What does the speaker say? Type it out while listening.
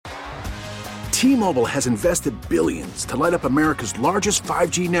T-Mobile has invested billions to light up America's largest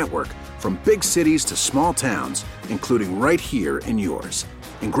 5G network, from big cities to small towns, including right here in yours.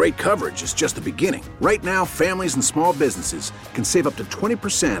 And great coverage is just the beginning. Right now, families and small businesses can save up to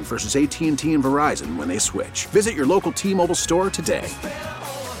 20% versus AT&T and Verizon when they switch. Visit your local T-Mobile store today.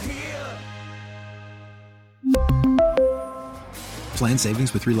 Plan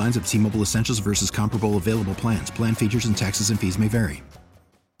savings with 3 lines of T-Mobile Essentials versus comparable available plans. Plan features and taxes and fees may vary.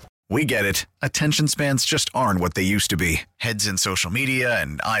 We get it. Attention spans just aren't what they used to be. Heads in social media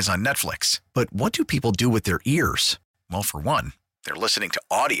and eyes on Netflix. But what do people do with their ears? Well, for one, they're listening to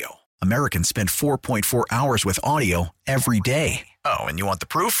audio. Americans spend 4.4 hours with audio every day. Oh, and you want the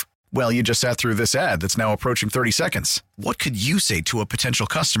proof? Well, you just sat through this ad that's now approaching 30 seconds. What could you say to a potential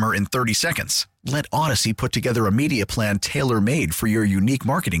customer in 30 seconds? Let Odyssey put together a media plan tailor-made for your unique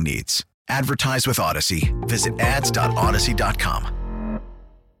marketing needs. Advertise with Odyssey. Visit ads.odyssey.com.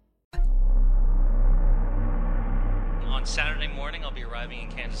 On Saturday morning, I'll be arriving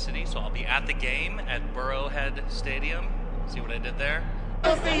in Kansas City, so I'll be at the game at Burrowhead Stadium. See what I did there?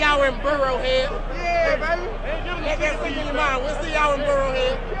 We'll see y'all in Burrowhead. Yeah, baby. Let that sink in your mind. We'll see y'all in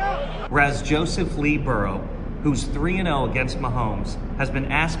Burrowhead. Whereas Joseph Lee Burrow, who's 3-0 against Mahomes, has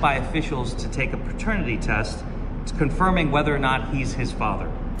been asked by officials to take a paternity test confirming whether or not he's his father.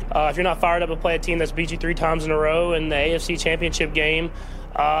 If you're not fired up to play a team that's beat you 3 times in a row in the AFC Championship game,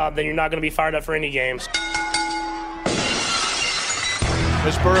 then you're not going to be fired up for any games.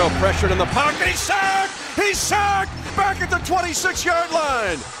 As Burrow pressured in the pocket, he's sacked! He's sacked! Back at the 26-yard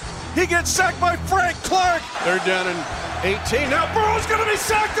line. He gets sacked by Frank Clark. They're down in 18. Now Burrow's going to be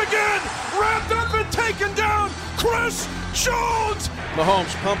sacked again. Wrapped up and taken down. Chris Jones.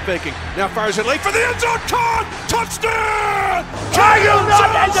 Mahomes pump faking. Now fires it late for the end zone. Caught! Touchdown!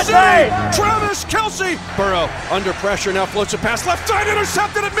 Kansas City! Travis Kelce. Burrow under pressure. Now floats a pass left side.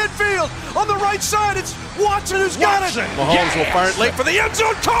 Intercepted at midfield. On the right side, it's Watson who's got it. Mahomes will fire it late for the end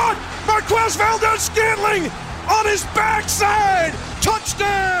zone. Caught! Marquez Valdes-Scantling on his backside.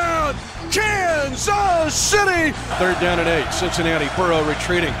 Touchdown! Kansas City. 3rd down and 8. Cincinnati. Burrow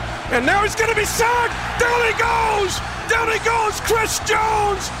retreating. And now he's going to be sacked. Down he goes. Down he goes. Chris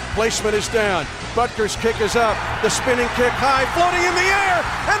Jones. Placement is down. Butker's kick is up. The spinning kick high, floating in the air.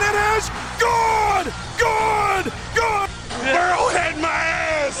 And it is good. Good. Good. Burrow had my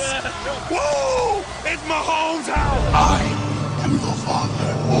ass. Woo! It's Mahomes' house. I am your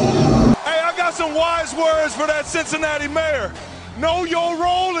father. Hey, I got some wise words for that Cincinnati mayor. Know your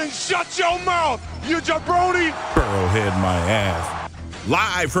role and shut your mouth, you jabroni. Burrow had my ass.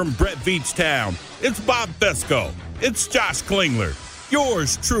 Live from Brett Veach Town, it's Bob Fesco. It's Josh Klingler.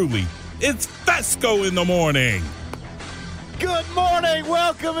 Yours truly. It's Fesco in the morning. Good morning.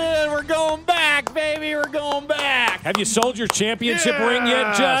 Welcome in. We're going back, baby. We're going back. Have you sold your championship ring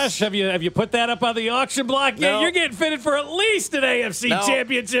yet, Josh? Have you put that up on the auction block yet? No. You're getting fitted for at least an AFC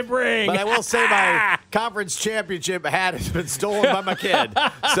championship ring. But I will say my conference championship hat has been stolen by my kid.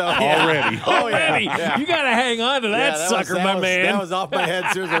 So Already. Oh, yeah. You got to hang on to that sucker, my man. That was off my head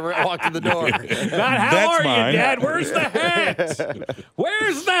as soon as I walked in the door. God, how That's are mine. you, Dad? Where's the hat?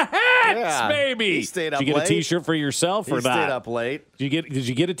 Where's the hats, Yeah. baby? He stayed up Did you get late. a T-shirt for yourself or He not? stayed up late. Did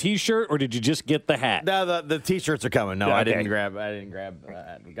you get a T-shirt or did you just get the hat? No, the T-shirts are coming. No, I Okay. didn't grab.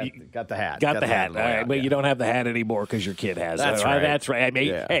 Got the hat. Got the hat. All right, Yeah. but you don't have the hat anymore because your kid has it. That's All right, right. That's right. I mean,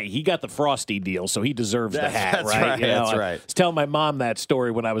 Yeah. hey, he got the Frosty deal, so he deserves the That's- hat, that's right? right, that's right. I was telling my mom that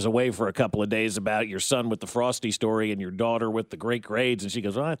story when I was away for a couple of days about your son with the Frosty story and your daughter with the great grades, and she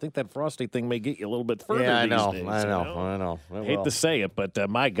goes, "Well, I think that Frosty thing may get you a little bit further Yeah, I these know. days." I you know. I hate to say it, but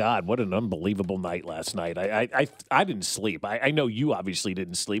my God, what an unbelievable night last night. I didn't sleep. I know you obviously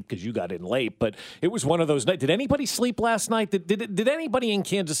didn't sleep because you got in late, but it was one of those nights. Did anybody sleep last night? Did anybody in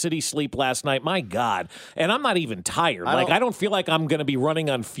Kansas City sleep last night? My God. And I'm not even tired. I don't feel like I'm going to be running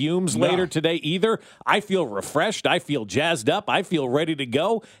on fumes later today either. I feel refreshed. I feel jazzed up. I feel ready to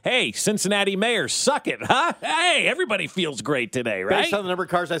go. Hey, Cincinnati mayor, suck it, huh? Hey, everybody feels great today, right? Based on the number of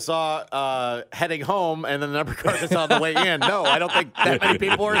cars I saw heading home and the number of cars I saw on the way in, no, I don't think that many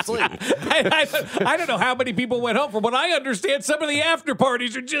people were asleep. I don't know how many people went home. From what I understand, some of the after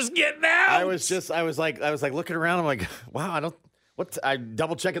parties are just getting out. I was like looking around. I'm like, wow, I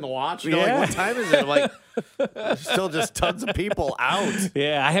double checking the watch. You know, Yeah. like, what time is it? I'm like, there's still just tons of people out.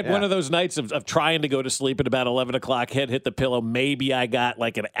 Yeah, I had one of those nights of trying to go to sleep at about 11 o'clock, head hit the pillow. Maybe I got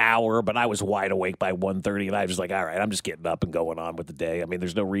like an hour, but I was wide awake by 1:30, and I was just like, all right, I'm just getting up and going on with the day. I mean,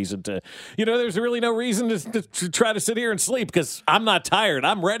 there's no reason to, there's really no reason to try to sit here and sleep because I'm not tired.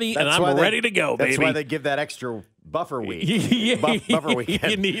 I'm ready, and I'm ready to go, baby. That's why they give that extra buffer week. Buffer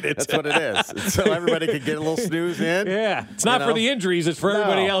weekend. You need it. That's what it is. So everybody can get a little snooze in. Yeah. It's not for the injuries. It's for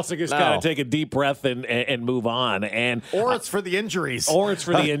everybody else to just kind of take a deep breath and move on. Or it's for the injuries.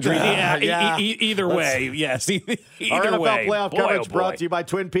 Yeah. Either way. Yes. Either Our way. NFL playoff coverage brought to you by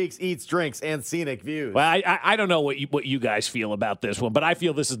Twin Peaks Eats, Drinks, and Scenic Views. Well, I don't know what you guys feel about this one, but I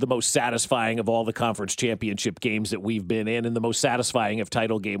feel this is the most satisfying of all the conference championship games that we've been in and the most satisfying of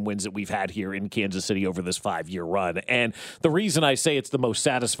title game wins that we've had here in Kansas City over this 5-year run. And the reason I say it's the most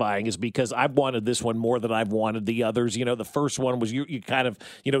satisfying is because I've wanted this one more than I've wanted the others. You know, the first one was you kind of,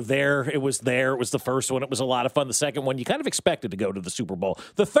 it was the first one. It was a lot of fun. The second one, you kind of expected to go to the Super Bowl.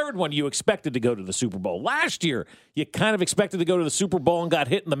 The third one, you expected to go to the Super Bowl. Last year, you kind of expected to go to the Super Bowl and got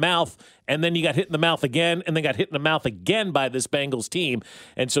hit in the mouth, and then you got hit in the mouth again, and then got hit in the mouth again by this Bengals team.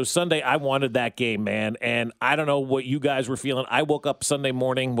 And so Sunday, I wanted that game, man. And I don't know what you guys were feeling. I woke up Sunday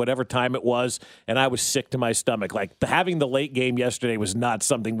morning, whatever time it was, and I was sick to my stomach. Like, having the late game yesterday was not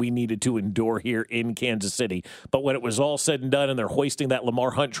something we needed to endure here in Kansas City. But when it was all said and done, and they're hoisting that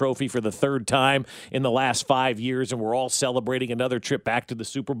Lamar Hunt trophy for the third time in the last 5 years, and we're all celebrating another trip back to the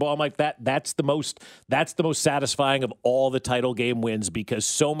Super Bowl, I'm like, that's the most satisfying of all the title game wins, because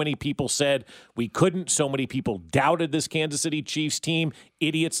so many people said we couldn't. So many people doubted this Kansas City Chiefs team.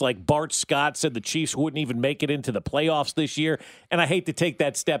 Idiots like Bart Scott said the Chiefs wouldn't even make it into the playoffs this year. And I hate to take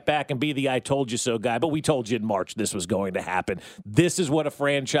that step back and be the I told you so guy, but we told you in March this was going to happen. This is what a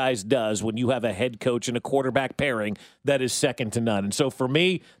franchise does when you have a head coach and a quarterback pairing that is second to none. And so for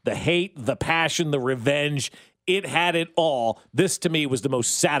me, the hate, the passion, the revenge, it had it all. This, to me, was the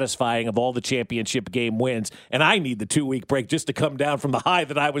most satisfying of all the championship game wins. And I need the 2-week break just to come down from the high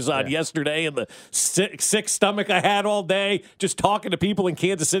that I was on yesterday and the sick stomach I had all day, just talking to people in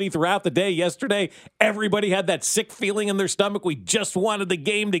Kansas City throughout the day yesterday. Everybody had that sick feeling in their stomach. We just wanted the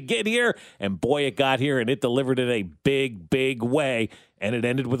game to get here. And boy, it got here, and it delivered in a big, big way. And it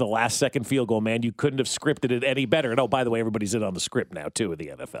ended with a last-second field goal, man. You couldn't have scripted it any better. And, oh, by the way, everybody's in on the script now, too, of the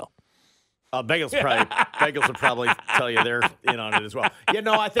NFL. Bengals will probably tell you they're in on it as well.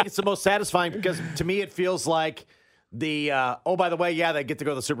 I think it's the most satisfying because to me it feels like the by the way, they get to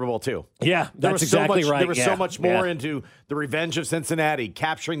go to the Super Bowl too. Yeah, that's exactly right. There was so much more into the revenge of Cincinnati,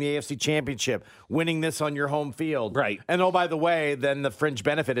 capturing the AFC Championship, winning this on your home field. Right. And by the way, then the fringe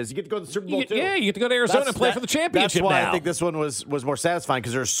benefit is you get to go to the Super Bowl too. Yeah, you get to go to Arizona and play for the championship. That's why now. I think this one was more satisfying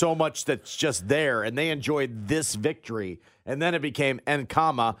because there's so much that's just there, and they enjoyed this victory. And then it became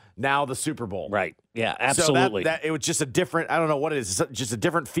now the Super Bowl. Right. Yeah, absolutely. So it was just a different, I don't know what it is, it's just a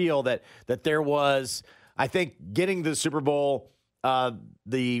different feel that there was. I think getting to the Super Bowl, probably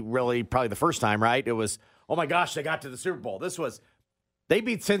the first time, right? It was, oh my gosh, they got to the Super Bowl. They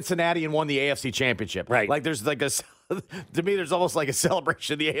beat Cincinnati and won the AFC Championship. Right. Like there's to me, there's almost like a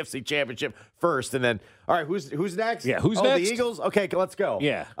celebration of the AFC Championship first, and then, all right, who's next? Yeah, who's next? The Eagles? Okay, let's go.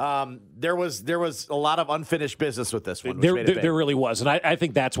 Yeah. There was a lot of unfinished business with this one. There really was, and I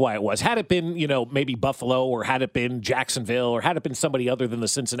think that's why it was. Had it been, maybe Buffalo, or had it been Jacksonville, or had it been somebody other than the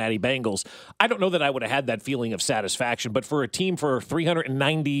Cincinnati Bengals, I don't know that I would have had that feeling of satisfaction. But for a team for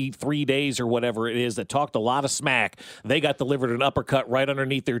 393 days or whatever it is that talked a lot of smack, they got delivered an uppercut right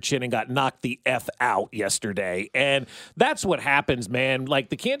underneath their chin and got knocked the F out yesterday. And that's what happens, man. Like,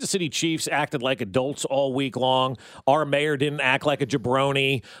 the Kansas City Chiefs acted like adults all week long. Our mayor didn't act like a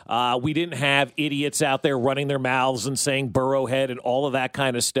jabroni. We didn't have idiots out there running their mouths and saying Burrowhead and all of that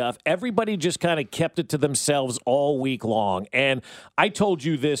kind of stuff. Everybody just kind of kept it to themselves all week long. And I told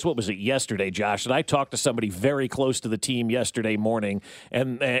you this, what was it, yesterday, Josh, and I talked to somebody very close to the team yesterday morning,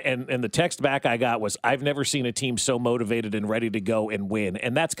 and the text back I got was, I've never seen a team so motivated and ready to go and win.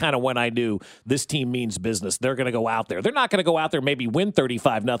 And that's kind of when I knew this team means business. They're going to go out there. They're not going to go out there maybe win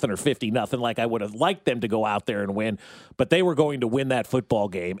 35-0 or 50-0 like I would have liked them to go out there and win, but they were going to win that football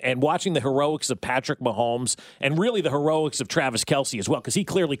game. And watching the heroics of Patrick Mahomes and really the heroics of Travis Kelce as well, because he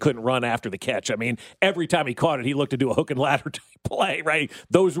clearly couldn't run after the catch. I mean, every time he caught it, he looked to do a hook and ladder type play, right?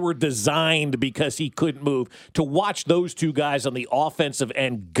 Those were designed because he couldn't move. To watch those two guys on the offensive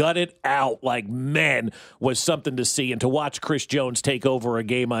end gut it out like men was something to see. And to watch Chris Jones take over a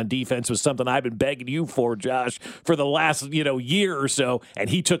game on defense was something I've been begging you for, Josh, for the last year or so. And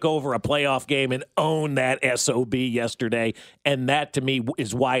he took over a playoff game and owned that SOB yesterday. And that, to me,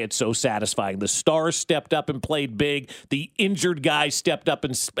 is why it's so satisfying. The stars stepped up and played big. The injured guys stepped up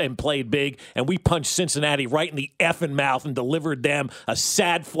and played big. And we punched Cincinnati right in the effing mouth and delivered them a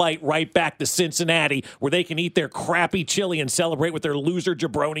sad flight right back to Cincinnati, where they can eat their crappy chili and celebrate with their loser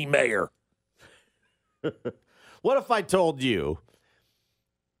jabroni mayor. What if I told you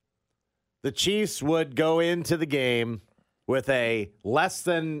the Chiefs would go into the game with a less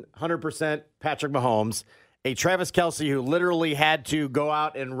than 100% Patrick Mahomes a Travis Kelce who literally had to go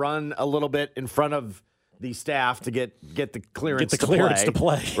out and run a little bit in front of the staff to get the clearance to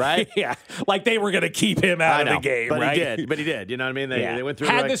play. Right? Yeah. Like they were going to keep him out of the game, but right? He did. You know what I mean? They went through.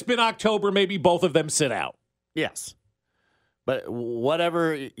 Had this been October, maybe both of them sit out. Yes. But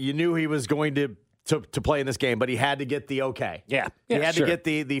whatever, you knew he was going to play in this game, but he had to get the okay. Yeah. He had to get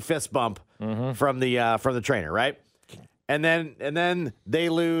the fist bump from the trainer, right? And then they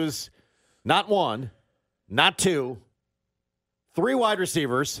lose not one, not two, 3 wide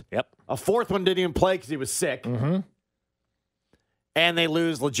receivers. Yep. A fourth one didn't even play because he was sick. Mm-hmm. And they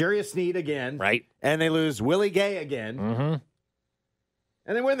lose L'Jarius Sneed again. Right. And they lose Willie Gay again. Mm-hmm.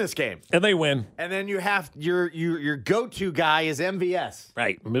 And they win this game. And they win. And then you have your go-to guy is MVS.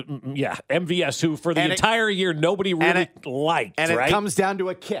 Right. Yeah. MVS, who for the entire year nobody really liked. And it comes down to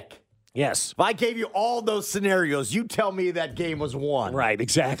a kick. Yes. If I gave you all those scenarios, you tell me that game was won. Right,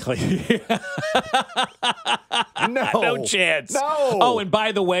 exactly. No chance. No. Oh, and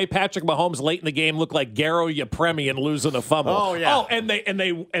by the way, Patrick Mahomes late in the game looked like Garo Yepremian losing a fumble. Oh yeah. Oh, and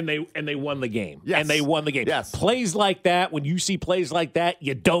they won the game. Yes. And they won the game. Yes. Plays like that, when you see plays like that,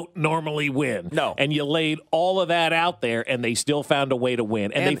 you don't normally win. No. And you laid all of that out there, and they still found a way to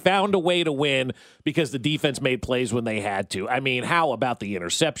win. And they found a way to win because the defense made plays when they had to. I mean, how about the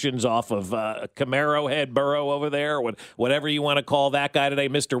interceptions off of Camaro head Burrow over there, or whatever you want to call that guy today,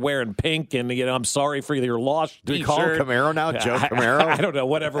 Mr. Wearing Pink, and I'm sorry for your loss. Do we call him Camaro now? Joe Camaro? I don't know,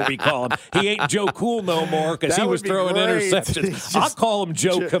 whatever we call him. He ain't Joe Cool no more because he was throwing interceptions. I'll call him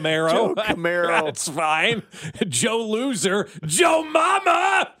Joe Camaro. Joe Camaro. That's fine. Joe Loser. Joe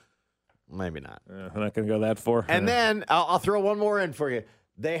Mama. Maybe not. I'm not going to go that far. And then I'll throw one more in for you.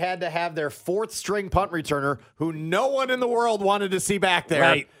 They had to have their 4th string punt returner, who no one in the world wanted to see back there,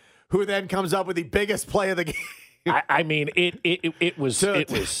 right, who then comes up with the biggest play of the game. I mean, it was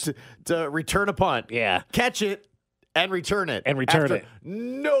to return a punt. Yeah. Catch it and return it.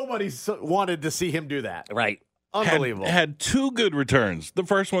 Nobody wanted to see him do that. Right. Unbelievable. Had 2 good returns. The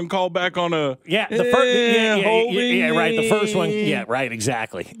first one called back on a right. The first one, right,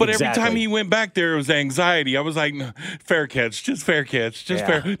 exactly. But every time he went back there, it was anxiety. I was like, no, fair catch, just fair.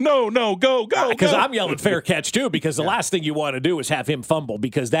 No, go. Because I'm yelling fair catch too. Because the last thing you want to do is have him fumble.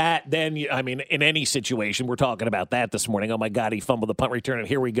 Because in any situation, we're talking about that this morning. Oh my God, he fumbled the punt return, and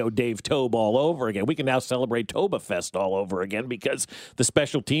here we go, Dave Tobe all over again. We can now celebrate Toba Fest all over again because the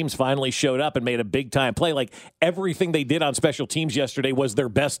special teams finally showed up and made a big time play. Like, everything they did on special teams yesterday was their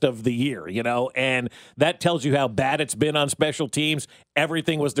best of the year, and that tells you how bad it's been on special teams.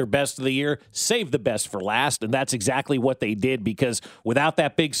 Everything was their best of the year. Save the best for last, and that's exactly what they did, because without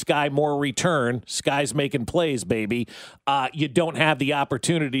that big Sky Moore return, Sky's making plays, baby, you don't have the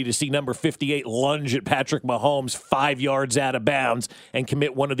opportunity to see number 58 lunge at Patrick Mahomes 5 yards out of bounds and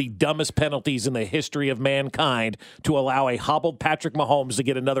commit one of the dumbest penalties in the history of mankind to allow a hobbled Patrick Mahomes to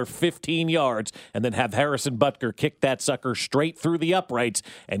get another 15 yards and then have Harrison Butker kick that sucker straight through the uprights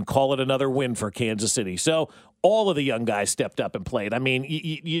and call it another win for Kansas City. So all of the young guys stepped up and played. I mean,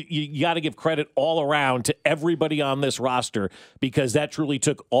 you got to give credit all around to everybody on this roster, because that truly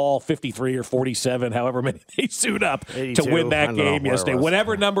took all 53 or 47, however many they suit up to win that game yesterday.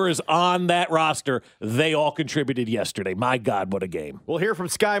 Whatever number is on that roster, they all contributed yesterday. My God, what a game. We'll hear from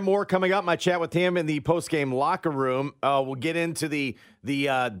Sky Moore coming up. My chat with him in the post-game locker room. We'll get into the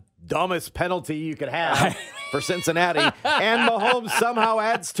dumbest penalty you could have for Cincinnati, and Mahomes somehow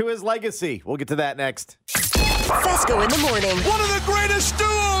adds to his legacy. We'll get to that next. Fesco in the morning. One of the greatest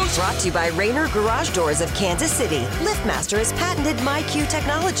duos. Brought to you by Rainer Garage Doors of Kansas City. LiftMaster has patented MyQ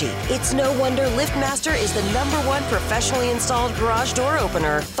technology. It's no wonder LiftMaster is the #1 professionally installed garage door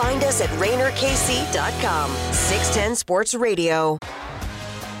opener. Find us at RainerKC.com. 610 Sports Radio.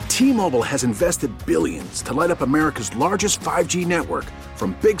 T-Mobile has invested billions to light up America's largest 5G network,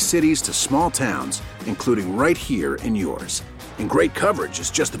 from big cities to small towns, including right here in yours. And great coverage is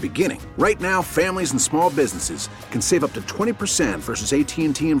just the beginning. Right now, families and small businesses can save up to 20% versus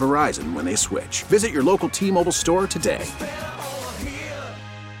AT&T and Verizon when they switch. Visit your local T-Mobile store today.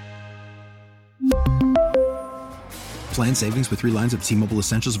 Plan savings with 3 lines of T-Mobile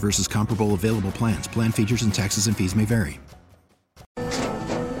Essentials versus comparable available plans. Plan features and taxes and fees may vary.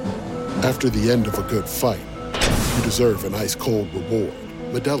 After the end of a good fight, you deserve an ice-cold reward.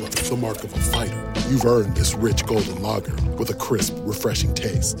 Modelo is the mark of a fighter. You've earned this rich golden lager with a crisp, refreshing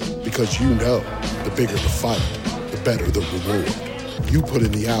taste. Because you know, the bigger the fight, the better the reward. You put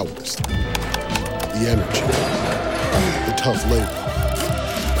in the hours, the energy, the tough labor.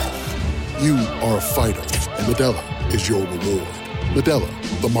 You are a fighter, and Modelo is your reward. Modelo,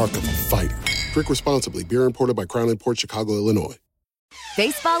 the mark of a fighter. Drink responsibly. Beer imported by Crown Imports, Chicago, Illinois.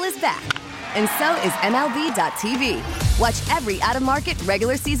 Baseball is back, and so is MLB.tv. Watch every out-of-market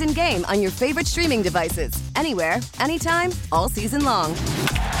regular season game on your favorite streaming devices, anywhere, anytime, all season long.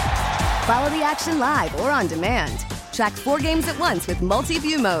 Follow the action live or on demand. Track 4 games at once with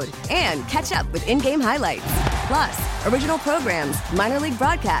multi-view mode and catch up with in-game highlights. Plus, original programs, minor league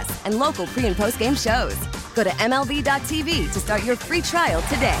broadcasts, and local pre- and post-game shows. Go to MLB.tv to start your free trial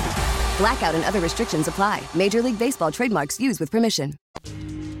today. Blackout and other restrictions apply. Major League Baseball trademarks used with permission.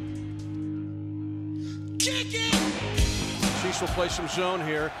 Chiefs will play some zone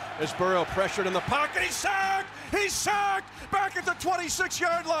here as Burrow pressured in the pocket. He's sacked! He's sacked! Back at the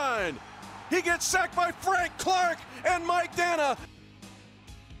 26-yard line. He gets sacked by Frank Clark and Mike Dana.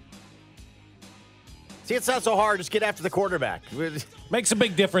 See, it's not so hard. Just get after the quarterback. Makes a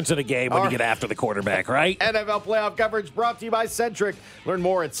big difference in a game when you get after the quarterback, right? NFL playoff coverage brought to you by Centric. Learn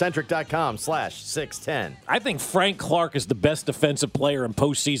more at centric.com/610. I think Frank Clark is the best defensive player in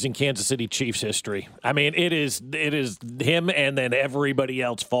postseason Kansas City Chiefs history. I mean, it is him, and then everybody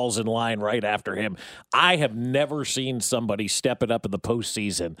else falls in line right after him. I have never seen somebody step it up in the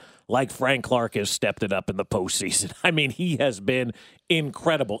postseason like Frank Clark has stepped it up in the postseason. I mean, he has been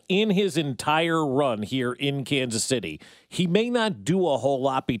incredible. In his entire run here in Kansas City, he may not do a whole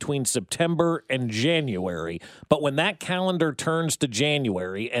lot between September and January, but when that calendar turns to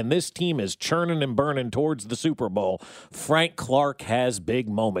January and this team is churning and burning towards the Super Bowl, Frank Clark has big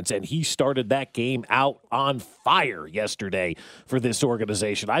moments, and he started that game out on fire yesterday for this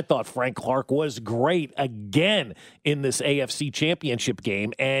organization. I thought Frank Clark was great again in this AFC Championship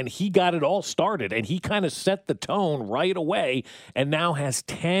game, and he got it all started, and he kind of set the tone right away, and now has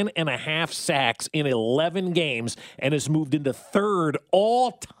 10.5 sacks in 11 games and has moved into third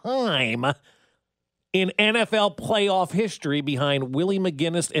all-time in NFL playoff history behind Willie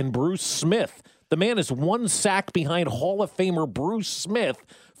McGinnis and Bruce Smith. The man is 1 sack behind Hall of Famer Bruce Smith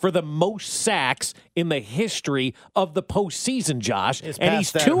for the most sacks in the history of the postseason, Josh. And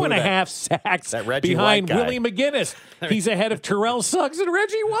he's 2.5 sacks behind Willie McGinnis. He's ahead of Terrell Suggs and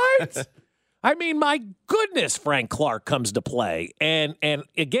Reggie White. I mean, my goodness, Frank Clark comes to play. And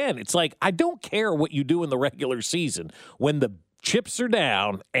again, it's like, I don't care what you do in the regular season. When the chips are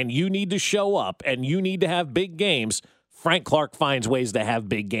down and you need to show up and you need to have big games, Frank Clark finds ways to have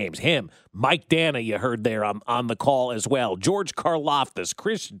big games. Him, Mike Dana, you heard there on the call as well. George Karlaftis,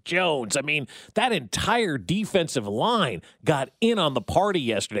 Chris Jones. I mean, that entire defensive line got in on the party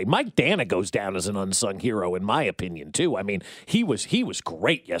yesterday. Mike Dana goes down as an unsung hero, in my opinion, too. I mean, he was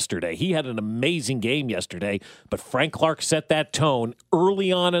great yesterday. He had an amazing game yesterday, but Frank Clark set that tone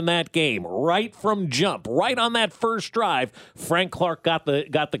early on in that game, right from jump, right on that first drive. Frank Clark got the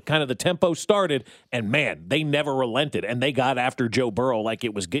kind of the tempo started, and man, they never relented, and they got after Joe Burrow like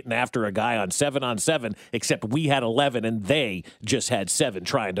it was getting after a guy on 7-on-7, except we had 11 and they just had 7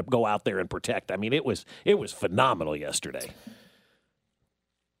 trying to go out there and protect. I mean, it was phenomenal yesterday.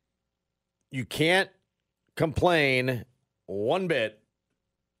 You can't complain one bit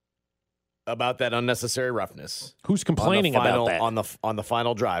about that unnecessary roughness. Who's complaining about that? On the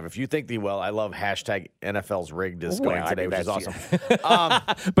final drive. If you think I love hashtag NFL's rigged is going today, which is awesome.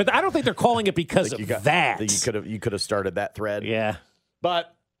 But I don't think they're calling it because of that. You could have started that thread. Yeah.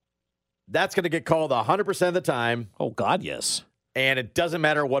 But that's going to get called 100% of the time. Oh, God, yes. And it doesn't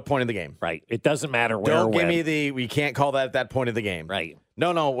matter what point of the game. Right. It doesn't matter where Don't or give when. me we can't call that at that point of the game. Right.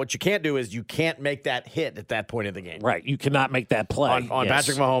 No. What you can't do is you can't make that hit at that point of the game. Right. You cannot make that play. On yes.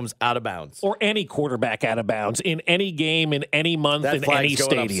 Patrick Mahomes out of bounds. Or any quarterback out of bounds in any game, in any month, that in any going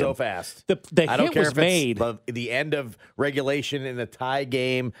stadium. Up so fast. The I don't hit care was if made. It's the end of regulation in a tie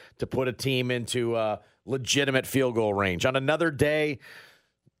game to put a team into legitimate field goal range. On another day,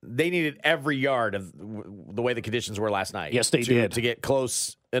 they needed every yard of the way the conditions were last night. Yes, they did. To get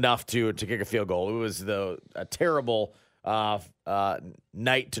close enough to kick a field goal. It was a terrible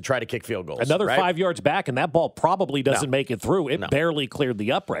night to try to kick field goals. Another 5 yards back, and that ball probably doesn't make it through. It barely cleared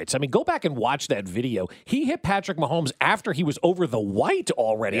the uprights. I mean, go back and watch that video. He hit Patrick Mahomes after he was over the white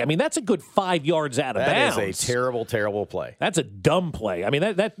already. Yeah. I mean, that's a good 5 yards out of bounds. That is a terrible, terrible play. That's a dumb play. I mean,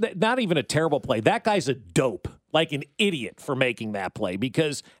 that not even a terrible play. That guy's a dope. Like an idiot for making that play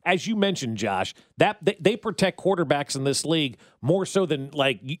because, as you mentioned, Josh, that they protect quarterbacks in this league more so than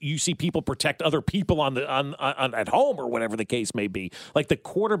like you see people protect other people on at home or whatever the case may be. Like the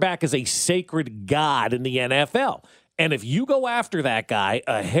quarterback is a sacred god in the NFL, and if you go after that guy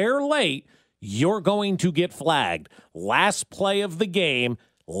a hair late, you're going to get flagged. Last play of the game.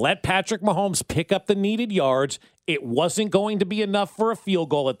 Let Patrick Mahomes pick up the needed yards. It wasn't going to be enough for a field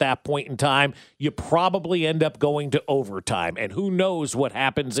goal at that point in time. You probably end up going to overtime. And who knows what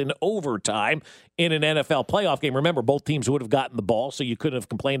happens in overtime in an NFL playoff game. Remember, both teams would have gotten the ball, so you couldn't have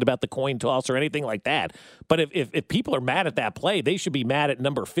complained about the coin toss or anything like that. But if people are mad at that play, they should be mad at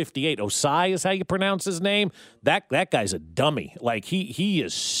number 58. Osai is how you pronounce his name. That guy's a dummy. Like, he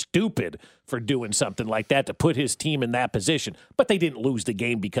is stupid for doing something like that to put his team in that position. But they didn't lose the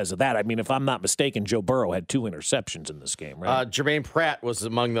game because of that. I mean, if I'm not mistaken, Joe Burrow had 2 interceptions in this game, right? Jermaine Pratt was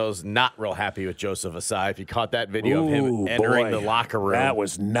among those not real happy with Joseph Osai. If you caught that video of him entering the locker room. That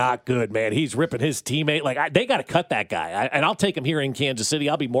was not good, man. He's ripping his teammate. Like, they got to cut that guy. And I'll take him here in Kansas City.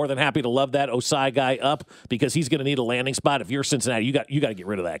 I'll be more than happy to love that Osai guy up because he's going to need a landing spot. If you're Cincinnati, you got to get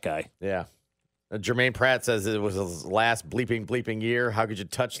rid of that guy. Yeah. Jermaine Pratt says it was his last bleeping year. How could you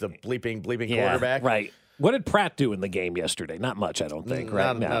touch the bleeping quarterback? Right. What did Pratt do in the game yesterday? Not much, I don't think.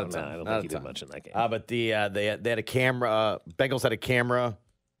 Right? No, I don't think he did much in that game. But they had a camera. Bengals had a camera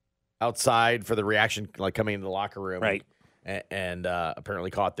outside for the reaction, like coming into the locker room. Right. And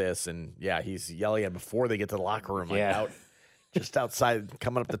apparently caught this. And, yeah, he's yelling at before they get to the locker room. Like just outside,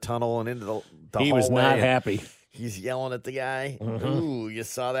 coming up the tunnel and into the hallway. He was not happy. He's yelling at the guy. Mm-hmm. Ooh, you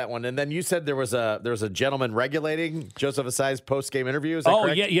saw that one. And then you said there was a gentleman regulating Joseph Osai's post-game interview. Is that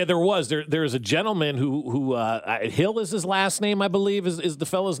correct? Yeah, there was. There is a gentleman who Hill is his last name, I believe, is the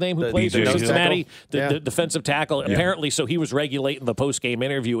fellow's name who plays for Cincinnati, the defensive tackle. Yeah. Apparently, so he was regulating the post-game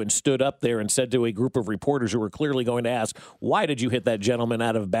interview and stood up there and said to a group of reporters who were clearly going to ask, "Why did you hit that gentleman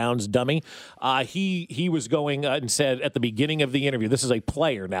out of bounds, dummy?" He was going and said at the beginning of the interview, this is a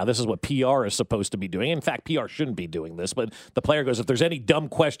player now. This is what PR is supposed to be doing. In fact, PR shouldn't be doing this, but the player goes, if there's any dumb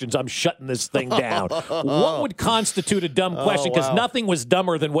questions, I'm shutting this thing down. What would constitute a dumb question? Because nothing was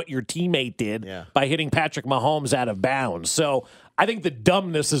dumber than what your teammate did by hitting Patrick Mahomes out of bounds. So I think the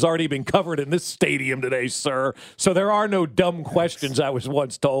dumbness has already been covered in this stadium today, sir. So there are no dumb questions, I was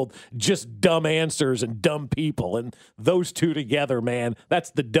once told, just dumb answers and dumb people. And those two together, man,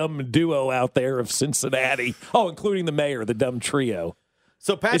 that's the dumb duo out there of Cincinnati. Oh, including the mayor, the dumb trio.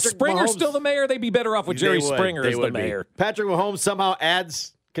 So Patrick is Springer Mahomes, still the mayor? They'd be better off with Jerry Springer as the mayor. Patrick Mahomes somehow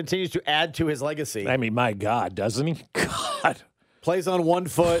continues to add to his legacy. I mean, my God, doesn't he? God. Plays on one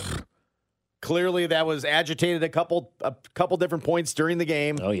foot. Clearly, that was agitated a couple different points during the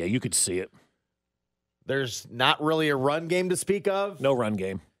game. Oh, yeah, you could see it. There's not really a run game to speak of. No run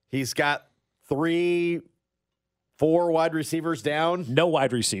game. He's got 3-4 wide receivers down. No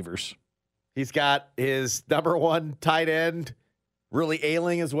wide receivers. He's got his number one tight end really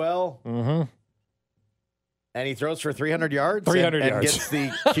ailing as well. Mm-hmm. And he throws for 300 yards. 300 and yards. Gets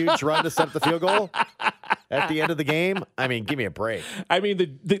the huge run to set up the field goal at the end of the game. I mean, give me a break. I mean,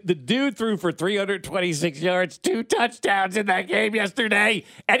 the dude threw for 326 yards, 2 touchdowns in that game yesterday,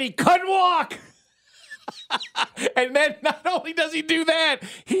 and he couldn't walk. And then not only does he do that,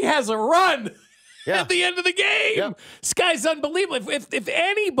 he has a run. At the end of the game. Yep. This guy's unbelievable. If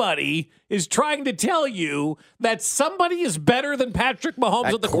anybody is trying to tell you that somebody is better than Patrick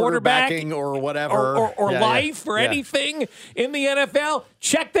Mahomes at the quarterback or whatever or life or anything in the NFL,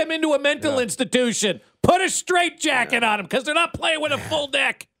 check them into a mental institution. Put a straitjacket on them because they're not playing with a full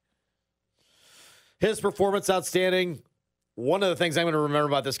deck. His performance outstanding. One of the things I'm going to remember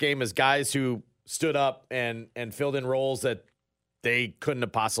about this game is guys who stood up and filled in roles that they couldn't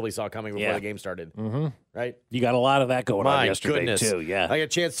have possibly saw coming before the game started. Mm-hmm. Right? You got a lot of that going on yesterday, too. Yeah. I got a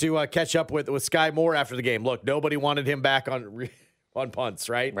chance to catch up with Sky Moore after the game. Look, nobody wanted him back on punts,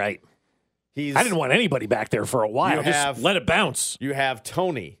 right? Right. I didn't want anybody back there for a while. Just let it bounce. You have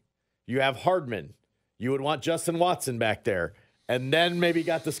Tony. You have Hardman. You would want Justin Watson back there. And then maybe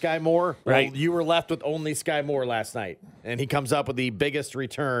got the Sky Moore. Right. Well, you were left with only Sky Moore last night. And he comes up with the biggest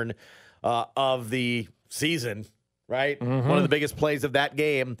return of the season. Right? Mm-hmm. One of the biggest plays of that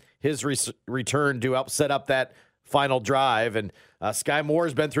game, his return to help set up that final drive. And Sky Moore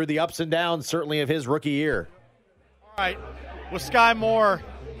has been through the ups and downs, certainly, of his rookie year. All right. With Sky Moore,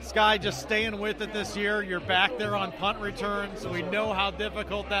 Sky just staying with it this year. You're back there on punt returns. We know how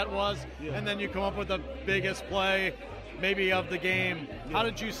difficult that was. Yeah. And then you come up with the biggest play maybe of the game. Yeah. How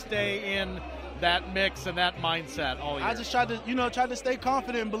did you stay in that mix and that mindset all year? I just tried to stay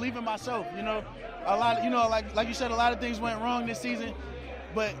confident and believe in myself. A lot, like you said, a lot of things went wrong this season,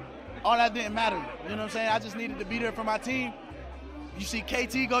 but all that didn't matter. You know what I'm saying? I just needed to be there for my team. You see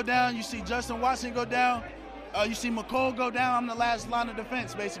KT go down, you see Justin Watson go down, you see McCole go down. I'm the last line of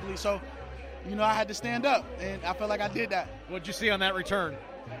defense, basically. So, I had to stand up, and I felt like I did that. What'd you see on that return?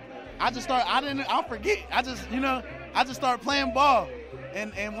 I'll forget. I just start playing ball,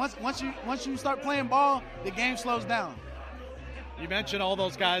 and once you start playing ball, the game slows down. You mentioned all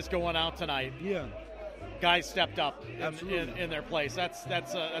those guys going out tonight. Yeah. guys stepped up in their place. That's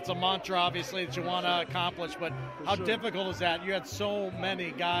a mantra, obviously, that you want to accomplish. But how difficult is that? You had so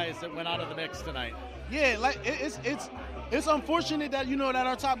many guys that went out of the mix tonight. Yeah, like it's unfortunate that that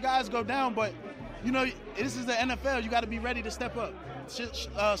our top guys go down, but this is the NFL. You got to be ready to step up.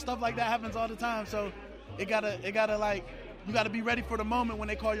 Stuff like that happens all the time, so it gotta like you got to be ready for the moment when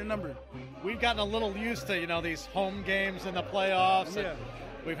they call your number. We've gotten a little used to these home games in the playoffs. Yeah.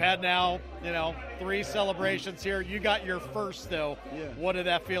 We've had now 3 celebrations here. You got your first though. Yeah. What did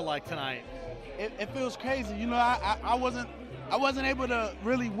that feel like tonight? It feels crazy. I wasn't able to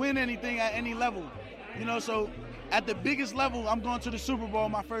really win anything at any level. So at the biggest level, I'm going to the Super Bowl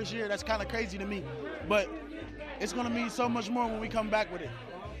my first year. That's kind of crazy to me, but it's going to mean so much more when we come back with it.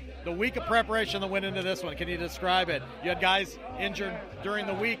 The week of preparation that went into this one, can you describe it? You had guys injured during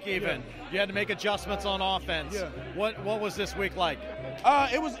the week even. Yeah. You had to make adjustments on offense. Yeah. What was this week like?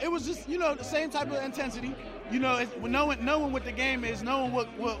 It was just, the same type of intensity. Knowing what the game is, knowing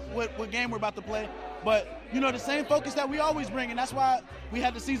what game we're about to play. But, the same focus that we always bring, and that's why we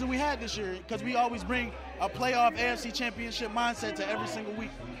had the season we had this year, because we always bring a playoff AFC championship mindset to every single week.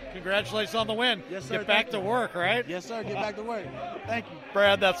 Congratulations on the win. Yes, sir. Get back to work, right? Yes, sir. Get back to work. Thank you.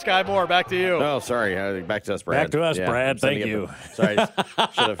 Brad, that's Sky Moore. Back to you. Oh, sorry. Back to us, Brad. Back to us, Brad. Thank you. Sorry.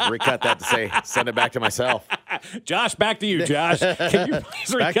 Should have recut that to send it back to myself. Josh, back to you, Josh. Can you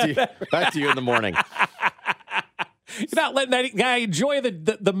please recut that? Back to you in the morning. You're not letting that guy enjoy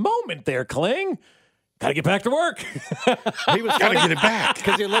the moment there, Kling. Got to get back to work. He was got to get it back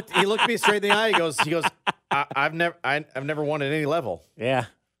because he looked me straight in the eye. He goes, I've never won at any level. Yeah.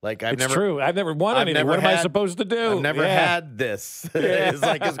 Like It's true. I've never won anything. What am I supposed to do? I've never had this. It's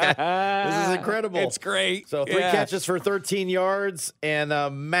like this is incredible. It's great. So 3 catches for 13 yards and a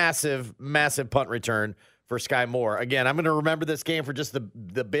massive, massive punt return for Sky Moore. Again, I'm going to remember this game for just the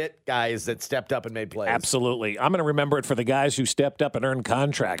bit guys that stepped up and made plays. Absolutely. I'm going to remember it for the guys who stepped up and earned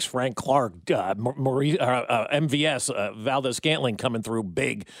contracts. Frank Clark, MVS, Valdez-Scantling coming through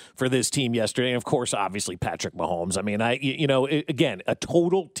big for this team yesterday. And, of course, obviously, Patrick Mahomes. I mean, again, a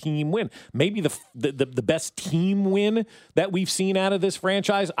total team win. Maybe the best team win that we've seen out of this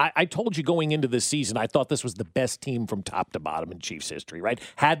franchise. I told you going into this season, I thought this was the best team from top to bottom in Chiefs history, right?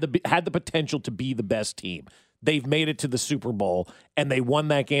 Had the potential to be the best team. They've made it to the Super Bowl, and they won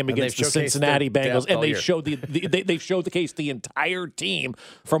that game against the Cincinnati Bengals, and they showed they showed the case the entire team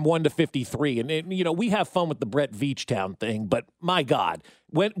from 1 to 53. And we have fun with the Brett Veachtown thing, but my God,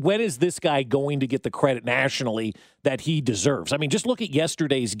 when is this guy going to get the credit nationally that he deserves? I mean, just look at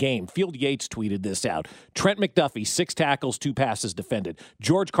yesterday's game. Field Yates tweeted this out. Trent McDuffie, 6 tackles, 2 passes defended.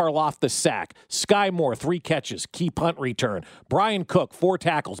 George Karlaftis, sack. Sky Moore, 3 catches, key punt return. Brian Cook, 4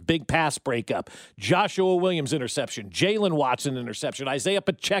 tackles, big pass breakup. Joshua Williams, interception. Jalen Watson, interception. Isaiah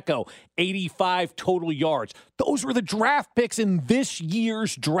Pacheco, 85 total yards. Those were the draft picks in this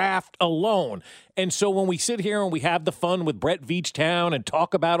year's draft alone. And so when we sit here and we have the fun with Brett Veachtown and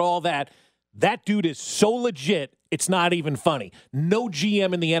talk about all that, that dude is so legit, it's not even funny. No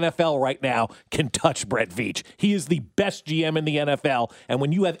GM in the NFL right now can touch Brett Veach. He is the best GM in the NFL. And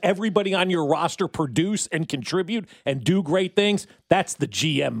when you have everybody on your roster produce and contribute and do great things, that's the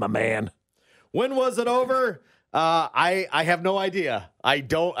GM, my man. When was it over? I have no idea. I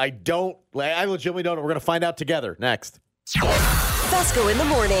legitimately don't. We're going to find out together next. Fesco in the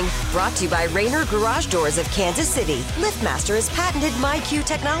Morning, brought to you by Rainer Garage Doors of Kansas City. LiftMaster has patented MyQ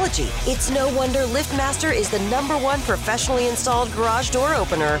technology. It's no wonder LiftMaster is the #1 professionally installed garage door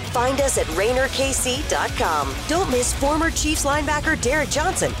opener. Find us at RainerKC.com. Don't miss former Chiefs linebacker Derek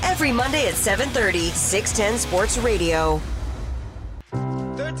Johnson every Monday at 7:30, 610 Sports Radio.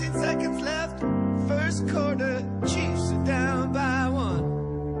 13 seconds left, first quarter. Chiefs are down by 1.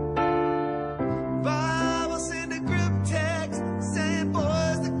 Bob will send a group text saying,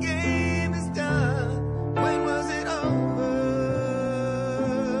 boys, the game is done. When was it over?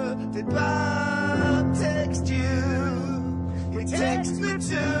 Did Bob text you? He texted me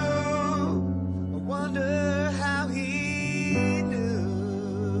too. I wonder how he knew.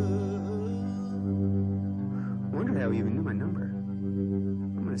 I wonder how he even knew my number.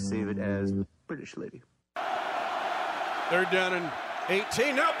 I'm going to save it as British lady. 3rd down and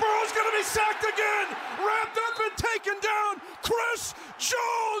 18. Now Burrow's going to be sacked again. Wrapped up and taken down. Chris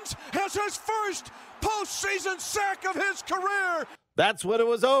Jones has his first postseason sack of his career. That's when it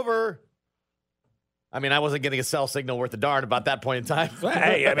was over. I mean, I wasn't getting a cell signal worth a darn about that point in time.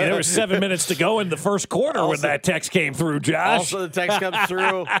 Hey, I mean, there was 7 minutes to go in the first quarter when that text came through, Josh. Also, the text comes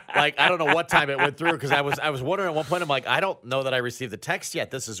through. Like, I don't know what time it went through because I was wondering at one point. I'm like, I don't know that I received the text yet.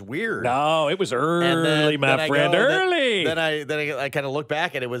 This is weird. No, it was early, my friend. Early. Then I kind of look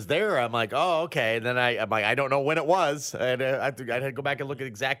back and it was there. I'm like, oh, okay. And then I'm like, I don't know when it was, and I had to go back and look at the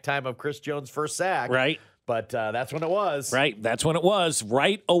exact time of Chris Jones' first sack. Right. But that's when it was. Right. That's when it was.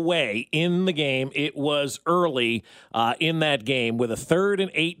 Right away in the game. It was early in that game with a 3rd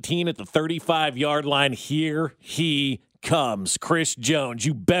and 18 at the 35-yard line. Here he comes. Chris Jones.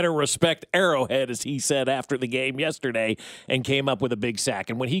 You better respect Arrowhead, as he said after the game yesterday, and came up with a big sack.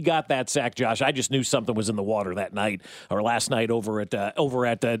 And when he got that sack, Josh, I just knew something was in the water that night or last night over at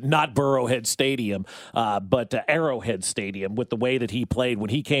not Burrowhead Stadium, but Arrowhead Stadium, with the way that he played. When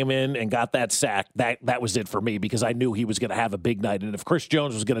he came in and got that sack, that was it for me, because I knew he was going to have a big night. And if Chris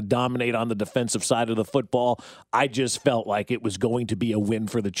Jones was going to dominate on the defensive side of the football, I just felt like it was going to be a win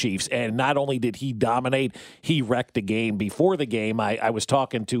for the Chiefs. And not only did he dominate, he wrecked the game. Before the game, I was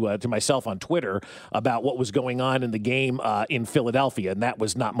talking to myself on Twitter about what was going on in the game in Philadelphia, and that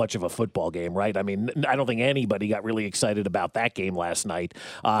was not much of a football game, right? I mean, I don't think anybody got really excited about that game last night.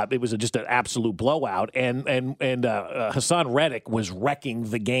 It was just an absolute blowout, and Hassan Reddick was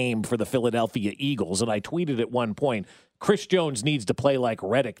wrecking the game for the Philadelphia Eagles, and I tweeted at one point, Chris Jones needs to play like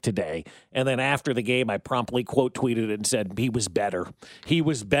Reddick today. And then after the game, I promptly quote tweeted and said he was better. He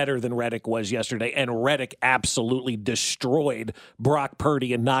was better than Reddick was yesterday. And Reddick absolutely destroyed Brock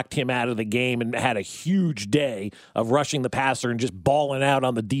Purdy and knocked him out of the game and had a huge day of rushing the passer and just balling out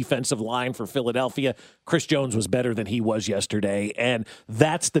on the defensive line for Philadelphia. Chris Jones was better than he was yesterday. And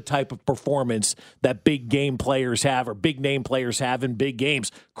that's the type of performance that big game players have, or big name players have in big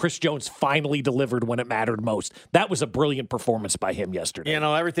games. Chris Jones finally delivered when it mattered most. That was a brilliant performance by him yesterday. You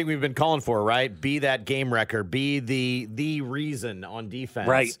know, everything we've been calling for, right? Be that game wrecker, be the reason on defense.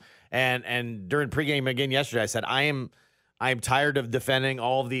 Right. And during pregame again yesterday, I said, I am tired of defending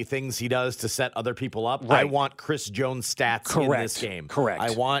all of the things he does to set other people up. Right. I want Chris Jones stats in this game. Correct.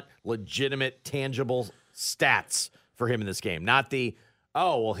 I want legitimate, tangible stats for him in this game. Not the,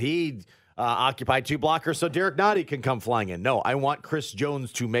 he occupied 2 blockers so Derek Nottie can come flying in. No, I want Chris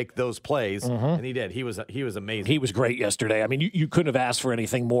Jones to make those plays, and he did. He was amazing. He was great yesterday. I mean, you couldn't have asked for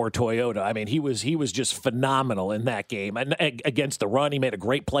anything more, Toyota. I mean, he was just phenomenal in that game. And against the run, he made a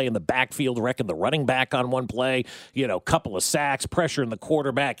great play in the backfield, wrecking the running back on one play. You know, couple of sacks, pressuring the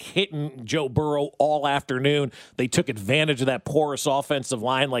quarterback, hitting Joe Burrow all afternoon. They took advantage of that porous offensive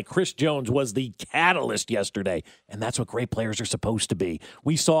line. Like, Chris Jones was the catalyst yesterday, and that's what great players are supposed to be.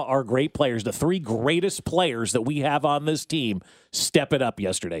 We saw our great players, the 3 greatest players that we have on this team, step it up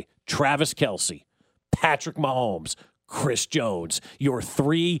yesterday. Travis Kelce, Patrick Mahomes, Chris Jones. Your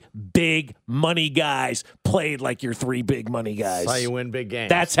 3 big money guys played like your 3 big money guys. That's how you win big games.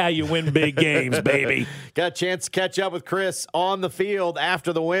 That's how you win big games, baby. Got a chance to catch up with Chris on the field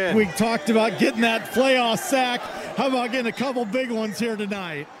after the win. We talked about getting that playoff sack. How about getting a couple big ones here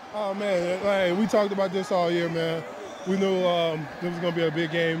tonight? Oh, man, hey, we talked about this all year, man. We knew it was going to be a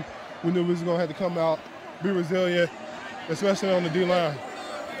big game. We knew we was going to have to come out, be resilient, especially on the D-line.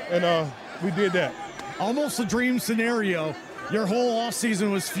 And we did that. Almost a dream scenario. Your whole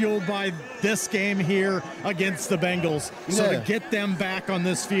offseason was fueled by this game here against the Bengals. So to get them back on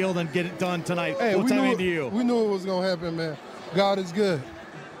this field and get it done tonight, what's that mean to you? We knew it was going to happen, man. God is good.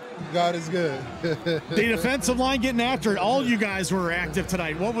 God is good. The defensive line getting after it. All you guys were active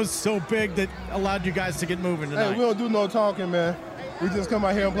tonight. What was so big that allowed you guys to get moving tonight? Hey, we don't do no talking, man. We just come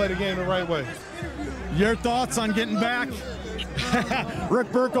out here and play the game the right way. Your thoughts on getting back?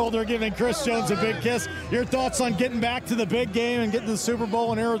 Rick Burkholder giving Chris Jones a big kiss. Your thoughts on getting back to the big game and getting to the Super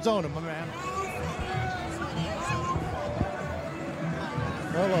Bowl in Arizona, my man?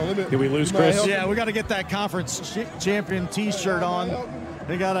 Hold on, Did we lose Chris? Yeah, we got to get that conference champion T-shirt on.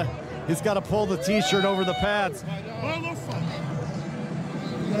 He's got to pull the T-shirt over the pads.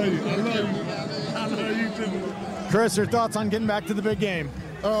 Chris, your thoughts on getting back to the big game?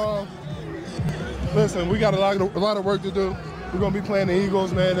 Listen, we got a lot of work to do. We're going to be playing the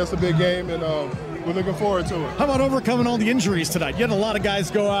Eagles, man. That's a big game, and we're looking forward to it. How about overcoming all the injuries tonight? You had a lot of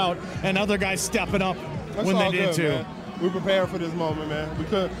guys go out and other guys stepping up when they need to. Man. We prepared for this moment, man.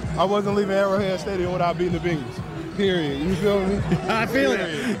 I wasn't leaving Arrowhead Stadium without beating the Bengals. Period. You feel me? I feel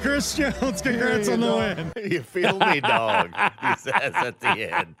it. Chris Jones, congrats on the win. You feel me, dog? He says at the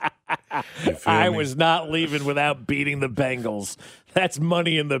end. I was not leaving without beating the Bengals. That's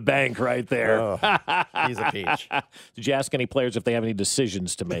money in the bank right there. Oh, he's a peach. Did you ask any players if they have any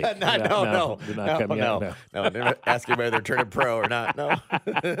decisions to make? No. Did not come yet. No. Never ask him whether they're turning pro or not. No.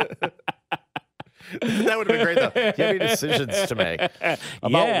 That would have been great, though. Do you have any decisions to make?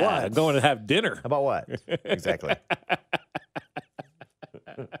 About what? I'm going to have dinner. About what? Exactly.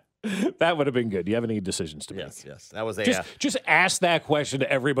 That would have been good. Do you have any decisions to make? Yes. That was a just ask that question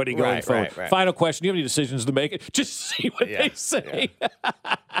to everybody going forward. Right. Final question. Do you have any decisions to make? Just see what they say. Yeah.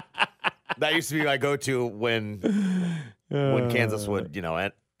 That used to be my go-to when Kansas would,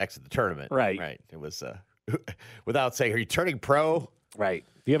 exit the tournament. Right. It was without saying, "Are you turning pro?" Right.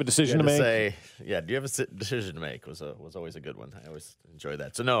 Do you have a decision to make? Do you have a decision to make? Was always a good one. I always enjoy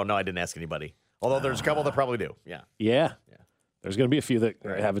that. So no, I didn't ask anybody. Although there's a couple that probably do. Yeah. There's going to be a few that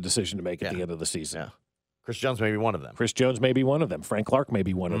have a decision to make at the end of the season. Yeah. Chris Jones may be one of them. Chris Jones may be one of them. Frank Clark may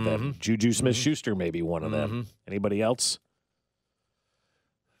be one of them. Juju Smith-Schuster may be one of them. Anybody else?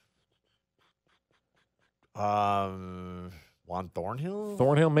 Juan Thornhill?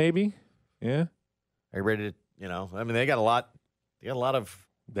 Thornhill, maybe. Yeah. Are you ready to, they got a lot.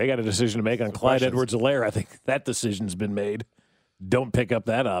 They got a decision to make on Clyde Edwards-Helaire. I think that decision's been made. Don't pick up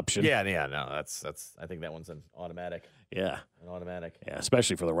that option. Yeah, no, that's. I think that one's an automatic. Yeah, an automatic. Yeah,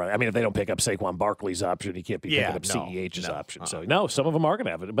 especially for the run. I mean, if they don't pick up Saquon Barkley's option, he can't be picking up CEH's option. So no, some of them are going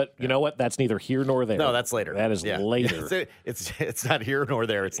to have it. But you know what? That's neither here nor there. No, that's later. That is later. It's not here nor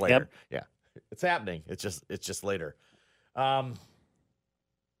there. It's later. Yep. Yeah, it's happening. It's just later.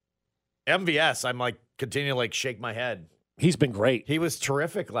 MVS, I'm continue to shake my head. He's been great. He was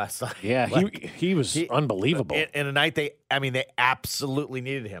terrific last night. Yeah, he was unbelievable. In a night they absolutely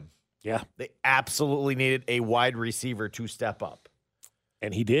needed him. Yeah. They absolutely needed a wide receiver to step up.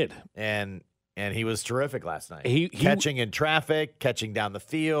 And he did. And he was terrific last night. He catching in traffic, catching down the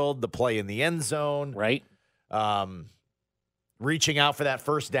field, the play in the end zone. Right. Reaching out for that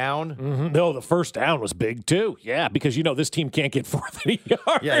first down. Mm-hmm. No, the first down was big too. Yeah, because this team can't get 4th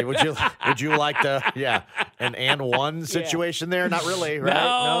yards. Yeah, would you like an and one situation there? Not really, right?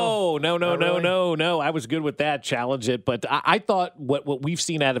 No. I was good with that. Challenge it, but I thought what we've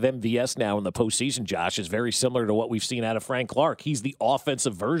seen out of MVS now in the postseason, Josh, is very similar to what we've seen out of Frank Clark. He's the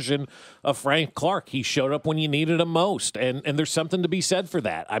offensive version of Frank Clark. He showed up when you needed him most, and there's something to be said for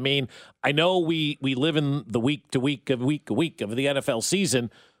that. I mean, I know we live in the week to week of the NFL season,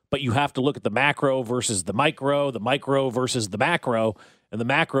 but you have to look at the macro versus the micro versus the macro, and the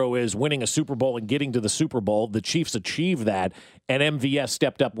macro is winning a Super Bowl and getting to the Super Bowl. The Chiefs achieved that, and MVS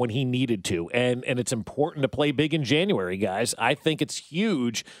stepped up when he needed to, and it's important to play big in January, guys. I think it's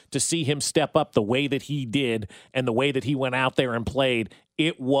huge to see him step up the way that he did and the way that he went out there and played.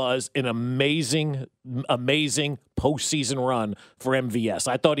 It was an amazing postseason run for MVS.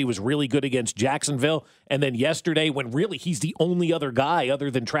 I thought he was really good against Jacksonville. And then yesterday, when really he's the only other guy other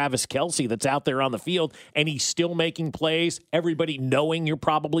than Travis Kelce that's out there on the field, and he's still making plays, everybody knowing you're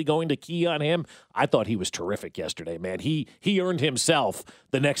probably going to key on him. I thought he was terrific yesterday, man. He earned himself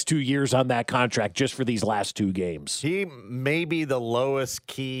the next 2 years on that contract just for these last 2 games. He may be the lowest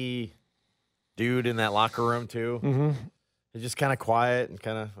key dude in that locker room, too. Mm-hmm. He's just kind of quiet and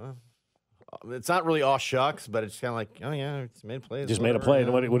kind of, it's not really all shucks, but it's kind of oh, yeah, it's made plays. Just made a play.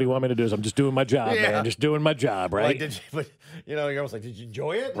 And what do you want me to do? I'm just doing my job, man. Just doing my job, right? You're almost did you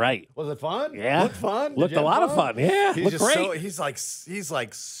enjoy it? Right. Was it fun? Yeah. Looked fun? Looked a lot of fun. Yeah. Looked great. He's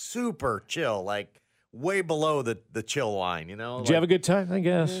super chill, way below the chill line, Did you have a good time? I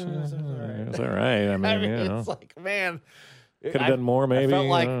guess. Yeah, it was all right. It was all right. I mean, it's man. Could have done more, maybe. I felt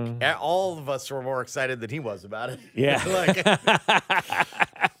like all of us were more excited than he was about it. Yeah.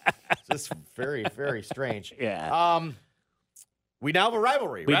 Just very, very strange. Yeah. We now have a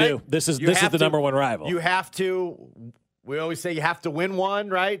rivalry, we right? do. This is the number one rival. You have to, we always say you have to win one,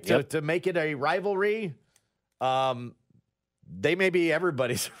 right? Yep. To make it a rivalry. They may be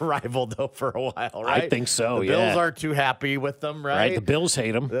everybody's rival, though, for a while, right? I think so, The Bills aren't too happy with them, right? The Bills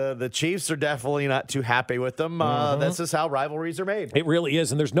hate them. The Chiefs are definitely not too happy with them. This is how rivalries are made. It really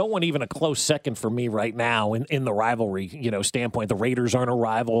is, and there's no one even a close second for me right now in the rivalry, standpoint. The Raiders aren't a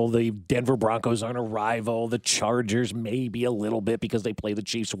rival. The Denver Broncos aren't a rival. The Chargers maybe a little bit because they play the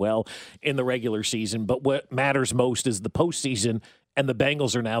Chiefs well in the regular season. But what matters most is the postseason, and the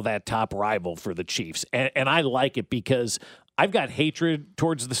Bengals are now that top rival for the Chiefs. And I like it because I've got hatred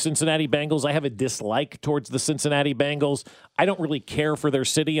towards the Cincinnati Bengals. I have a dislike towards the Cincinnati Bengals. I don't really care for their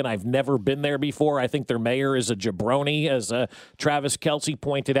city, and I've never been there before. I think their mayor is a jabroni, as Travis Kelce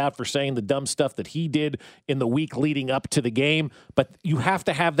pointed out, for saying the dumb stuff that he did in the week leading up to the game. But you have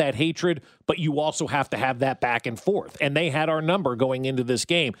to have that hatred, but you also have to have that back and forth. And they had our number going into this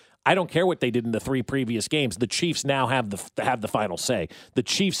game. I don't care what they did in the 3 previous games. The Chiefs now have the final say. The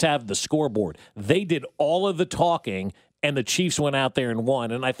Chiefs have the scoreboard. They did all of the talking, and the Chiefs went out there and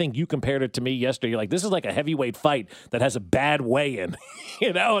won. And I think you compared it to me yesterday. You're like, this is like a heavyweight fight that has a bad weigh-in.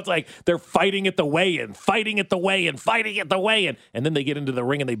 It's like they're fighting at the weigh-in, fighting at the weigh-in, fighting at the weigh-in. And then they get into the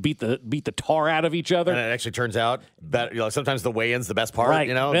ring and they beat the tar out of each other. And it actually turns out that sometimes the weigh-in's the best part. Right.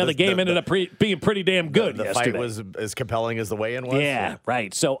 The game ended up being pretty damn good The yesterday. fight was as compelling as the weigh-in was. Yeah,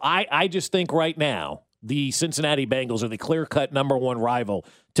 right. So I just think right now the Cincinnati Bengals are the clear-cut number one rival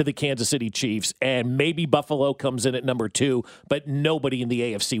to the Kansas City Chiefs, and maybe Buffalo comes in at number 2, but nobody in the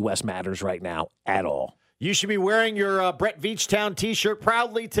AFC West matters right now at all. You should be wearing your Brett Veachtown t-shirt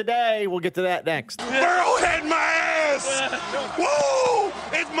proudly today. We'll get to that next. Burrow had my ass! Woo!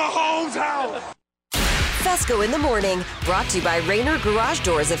 It's Mahomes' house! Fesco in the Morning, brought to you by Rainer Garage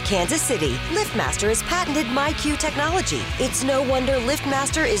Doors of Kansas City. LiftMaster has patented MyQ technology. It's no wonder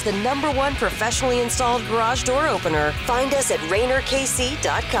LiftMaster is the number one professionally installed garage door opener. Find us at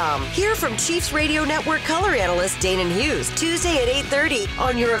RainerKC.com. Hear from Chiefs Radio Network color analyst Danon Hughes, Tuesday at 8:30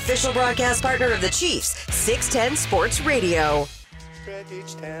 on your official broadcast partner of the Chiefs, 610 Sports Radio.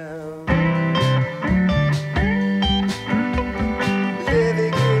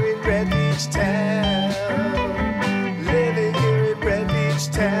 Living here in Brett Beach Town. Living here in Brett Beach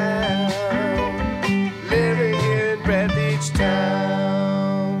Town. Living here in Brett Beach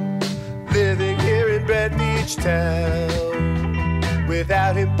Town. Living here in Brett Beach Town.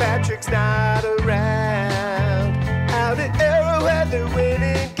 Without him, Patrick's not around. Out at Arrowhead, they're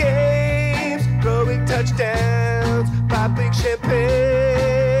winning games, throwing touchdowns, popping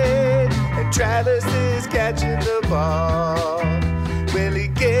champagne, and Travis is catching the ball. Willie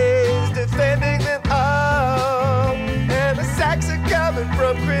Gay is defending them all, and the sacks are coming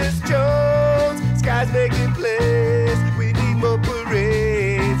from Chris Jones. Sky's making plays, we need more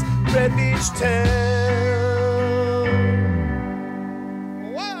parades. Brett Beach Town.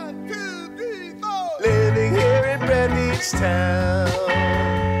 1, 2, 3, 4. Living here in Brett Beach Town.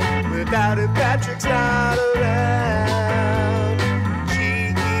 Without him, Patrick's not around.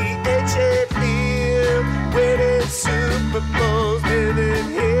 G-E-H-A Field, winning Super Bowls, living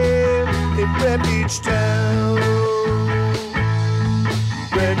here in Brett Beach Town.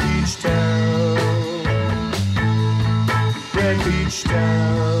 Brett Beach Town. Brett Beach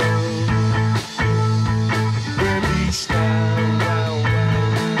Town. Brett Beach Town.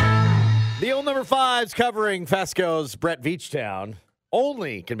 The old number 5's covering Fesco's Brett Veachtown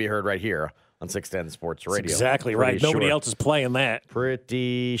only can be heard right here on 610 Sports Radio. That's exactly right. Nobody else is playing that.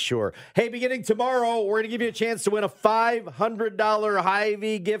 Pretty sure. Hey, beginning tomorrow, we're going to give you a chance to win a $500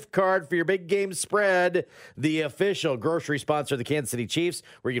 Hy-Vee gift card for your big game spread, the official grocery sponsor of the Kansas City Chiefs,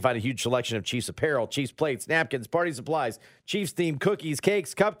 where you can find a huge selection of Chiefs apparel, Chiefs plates, napkins, party supplies, Chiefs-themed cookies,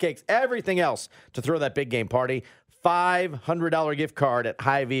 cakes, cupcakes, everything else to throw that big game party. $500 gift card at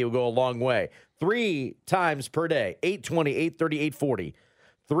Hy-Vee will go a long way. 3 times per day, 8:20, 8:30, 8:40.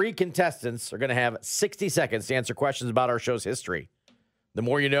 3 contestants are going to have 60 seconds to answer questions about our show's history. The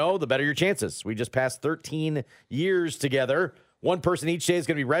more you know, the better your chances. We just passed 13 years together. One person each day is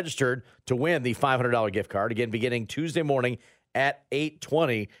going to be registered to win the $500 gift card, again, beginning Tuesday morning at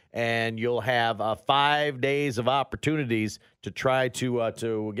 8:20, and you'll have 5 days of opportunities to try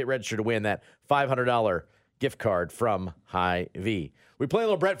to get registered to win that $500 gift card from Hy-Vee. We play a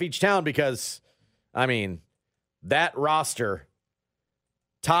little Brett Veachtown because, I mean, that roster,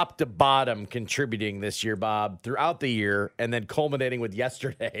 top to bottom, contributing this year, Bob, throughout the year, and then culminating with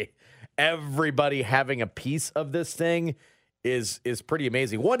yesterday, everybody having a piece of this thing is pretty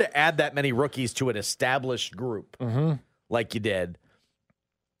amazing. One, to add that many rookies to an established group like you did,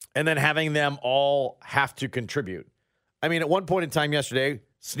 and then having them all have to contribute. I mean, at one point in time yesterday,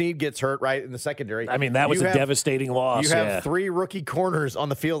 Snead gets hurt right in the secondary. I mean, that was a devastating loss. You have 3 rookie corners on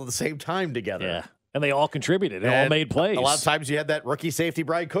the field at the same time together. Yeah. And they all contributed. They all made plays. A lot of times you had that rookie safety,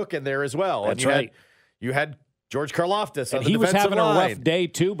 Brian Cook, in there as well. That's and right. You had George Karlaftis on the defensive line. He was having a rough day,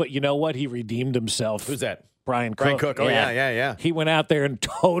 too, but you know what? He redeemed himself. Who's that? Brian Cook. Brian Cook. Oh, yeah. He went out there and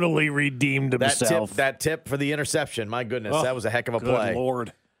totally redeemed himself. That tip for the interception, my goodness, that was a heck of a play. Good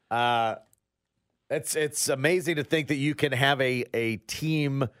Lord. It's amazing to think that you can have a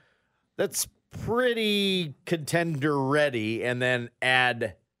team that's pretty contender ready and then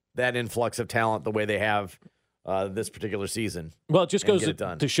add that influx of talent the way they have this particular season. Well, it just goes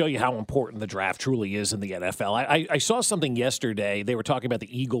to show you how important the draft truly is in the NFL. I saw something yesterday. They were talking about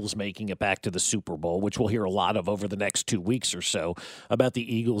the Eagles making it back to the Super Bowl, which we'll hear a lot of over the next 2 weeks or so, about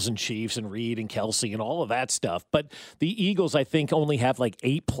the Eagles and Chiefs and Reed and Kelsey and all of that stuff. But the Eagles, I think, only have like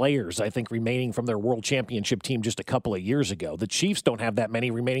 8 players, I think, remaining from their world championship team just a couple of years ago. The Chiefs don't have that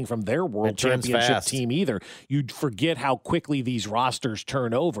many remaining from their world championship team either. You'd forget how quickly these rosters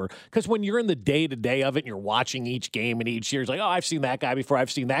turn over, because when you're in the day-to-day of it and you're watching watching each game and each year. It's like, oh, I've seen that guy before.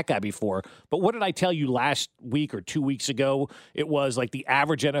 I've seen that guy before. But what did I tell you last week or 2 weeks ago? It was like the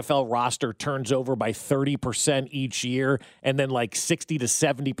average NFL roster turns over by 30% each year, and then like 60 to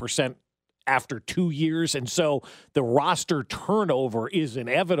 70% after 2 years. And so the roster turnover is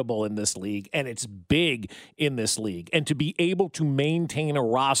inevitable in this league, and it's big in this league. And to be able to maintain a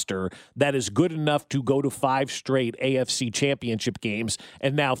roster that is good enough to go to 5 straight AFC championship games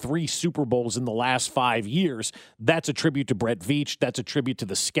and now 3 Super Bowls in the last 5 years, that's a tribute to Brett Veach. That's a tribute to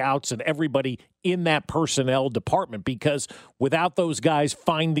the scouts and everybody in that personnel department, because without those guys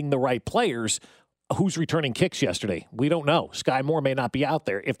finding the right players, who's returning kicks yesterday? We don't know. Sky Moore may not be out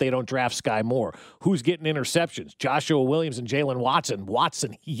there if they don't draft Sky Moore. Who's getting interceptions? Joshua Williams and Jalen Watson.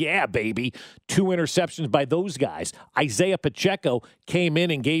 Watson, yeah, baby. 2 interceptions by those guys. Isaiah Pacheco came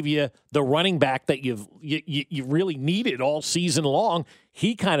in and gave you the running back that you really needed all season long.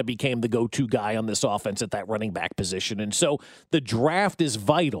 He kind of became the go-to guy on this offense at that running back position. And so the draft is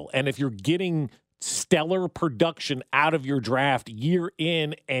vital. And if you're getting stellar production out of your draft year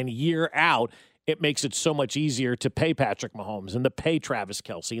in and year out, it makes it so much easier to pay Patrick Mahomes and to pay Travis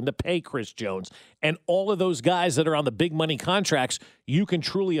Kelce and to pay Chris Jones and all of those guys that are on the big money contracts you can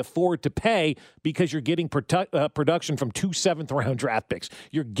truly afford to pay, because you're getting production from 2 7th-round draft picks.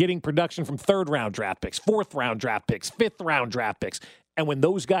 You're getting production from 3rd-round draft picks, 4th-round draft picks, 5th-round draft picks. And when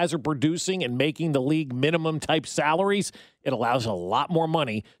those guys are producing and making the league minimum type salaries, it allows a lot more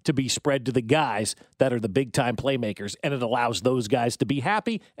money to be spread to the guys that are the big time playmakers. And it allows those guys to be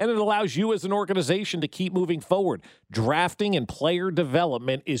happy. And it allows you as an organization to keep moving forward. Drafting and player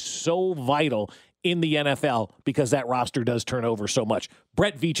development is so vital in the NFL because that roster does turn over so much.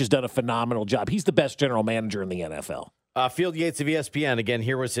 Brett Veach has done a phenomenal job. He's the best general manager in the NFL. Field Yates of ESPN, again,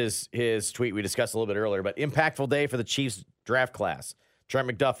 here was his tweet we discussed a little bit earlier, but impactful day for the Chiefs draft class. Trent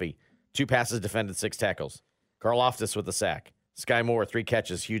McDuffie, 2 passes defended, 6 tackles. Karlaftis with the sack. Sky Moore, 3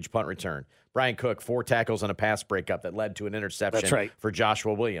 catches, huge punt return. Brian Cook, 4 tackles and a pass breakup that led to an interception for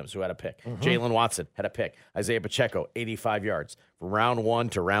Joshua Williams, who had a pick. Jalen Watson had a pick. Isaiah Pacheco, 85 yards. From round 1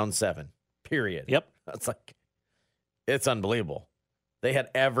 to round 7, period. Yep. That's like, it's unbelievable. They had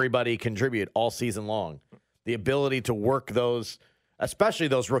everybody contribute all season long. The ability to work those, especially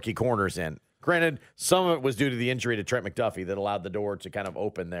those rookie corners in. Granted, some of it was due to the injury to Trent McDuffie that allowed the door to kind of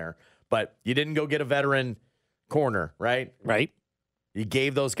open there. But you didn't go get a veteran corner, right? Right. You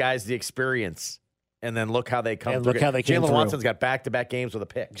gave those guys the experience. And then look how they come and through. Look how they came Jalen through. Watson's got back-to-back games with a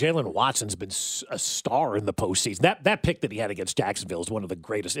pick. Jalen Watson's been a star in the postseason. That pick that he had against Jacksonville is one of the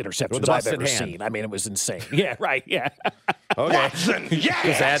greatest interceptions I've ever seen. I mean, it was insane. Yeah, right, yeah. Okay. Watson, yes!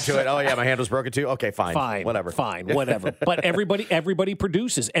 Just add to it. Oh, yeah, my hand was broken too? Okay, fine. Whatever. But everybody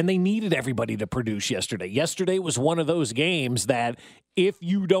produces, and they needed everybody to produce yesterday. Yesterday was one of those games that if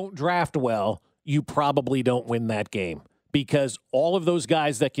you don't draft well, you probably don't win that game. Because all of those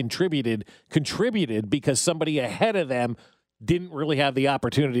guys that contributed because somebody ahead of them didn't really have the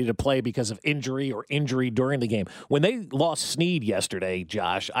opportunity to play because of injury or injury during the game. When they lost Snead yesterday,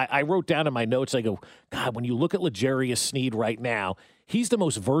 Josh, I wrote down in my notes, I go, God, when you look at L'Jarius Sneed right now, he's the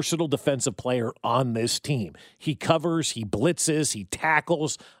most versatile defensive player on this team. He covers, he blitzes, he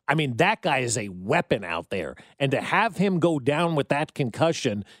tackles. I mean, that guy is a weapon out there. And to have him go down with that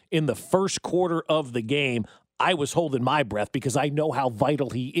concussion in the first quarter of the game, I was holding my breath because I know how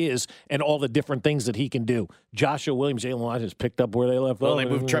vital he is and all the different things that he can do. Joshua Williams, Jalen Watson has picked up where they left off. Well, they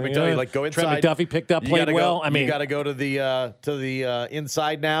moved Trent McDuffie, like go inside. Trent McDuffie picked up, played well. I mean, you got to go to the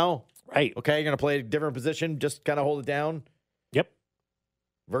inside now. Right. Okay, you're going to play a different position, just kind of hold it down. Yep.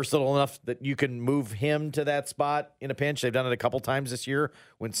 Versatile enough that you can move him to that spot in a pinch. They've done it a couple times this year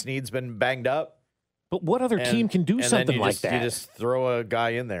when Snead's been banged up. But what other team can do something like that? You just throw a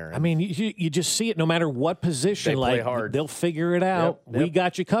guy in there. I mean, you just see it no matter what position. They play hard. They'll figure it out. Yep. We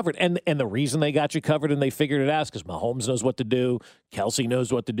got you covered. And the reason they got you covered and they figured it out is because Mahomes knows what to do. Kelce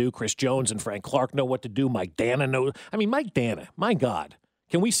knows what to do. Chris Jones and Frank Clark know what to do. Mike Dana knows. I mean, Mike Dana, my God.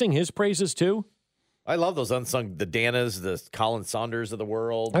 Can we sing his praises too? I love those unsung, the Danas, the Colin Saunders of the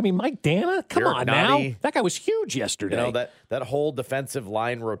world. I mean, Mike Dana, come on now. That guy was huge yesterday. You know, that whole defensive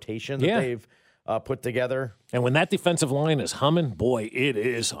line rotation that they've put together. And when that defensive line is humming, boy, it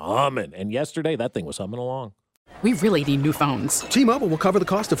is humming. And yesterday, that thing was humming along. We really need new phones. T-Mobile will cover the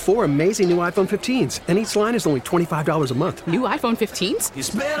cost of 4 amazing new iPhone 15s, and each line is only $25 a month. New iPhone 15s?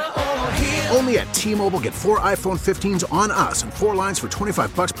 It's better over here. Only at T-Mobile, get 4 iPhone 15s on us and 4 lines for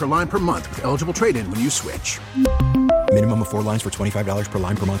 $25 per line per month with eligible trade-in when you switch. Minimum of 4 lines for $25 per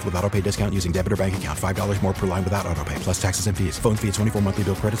line per month with autopay discount using debit or bank account. $5 more per line without autopay, plus taxes and fees. Phone fee at 24 monthly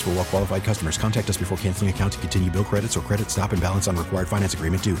bill credits for well qualified customers. Contact us before canceling account to continue bill credits or credit stop and balance on required finance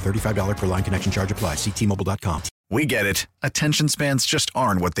agreement due. $35 per line connection charge applies. See T-Mobile.com. We get it. Attention spans just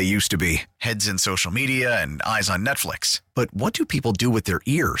aren't what they used to be. Heads in social media and eyes on Netflix. But what do people do with their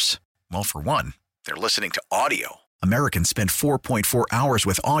ears? Well, for one, they're listening to audio. Americans spend 4.4 hours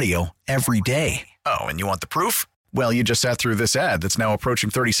with audio every day. Oh, and you want the proof? Well, you just sat through this ad that's now approaching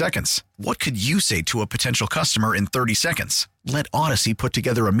 30 seconds. What could you say to a potential customer in 30 seconds? Let Odyssey put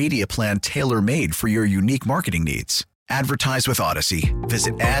together a media plan tailor-made for your unique marketing needs. Advertise with Odyssey.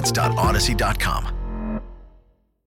 Visit ads.odyssey.com.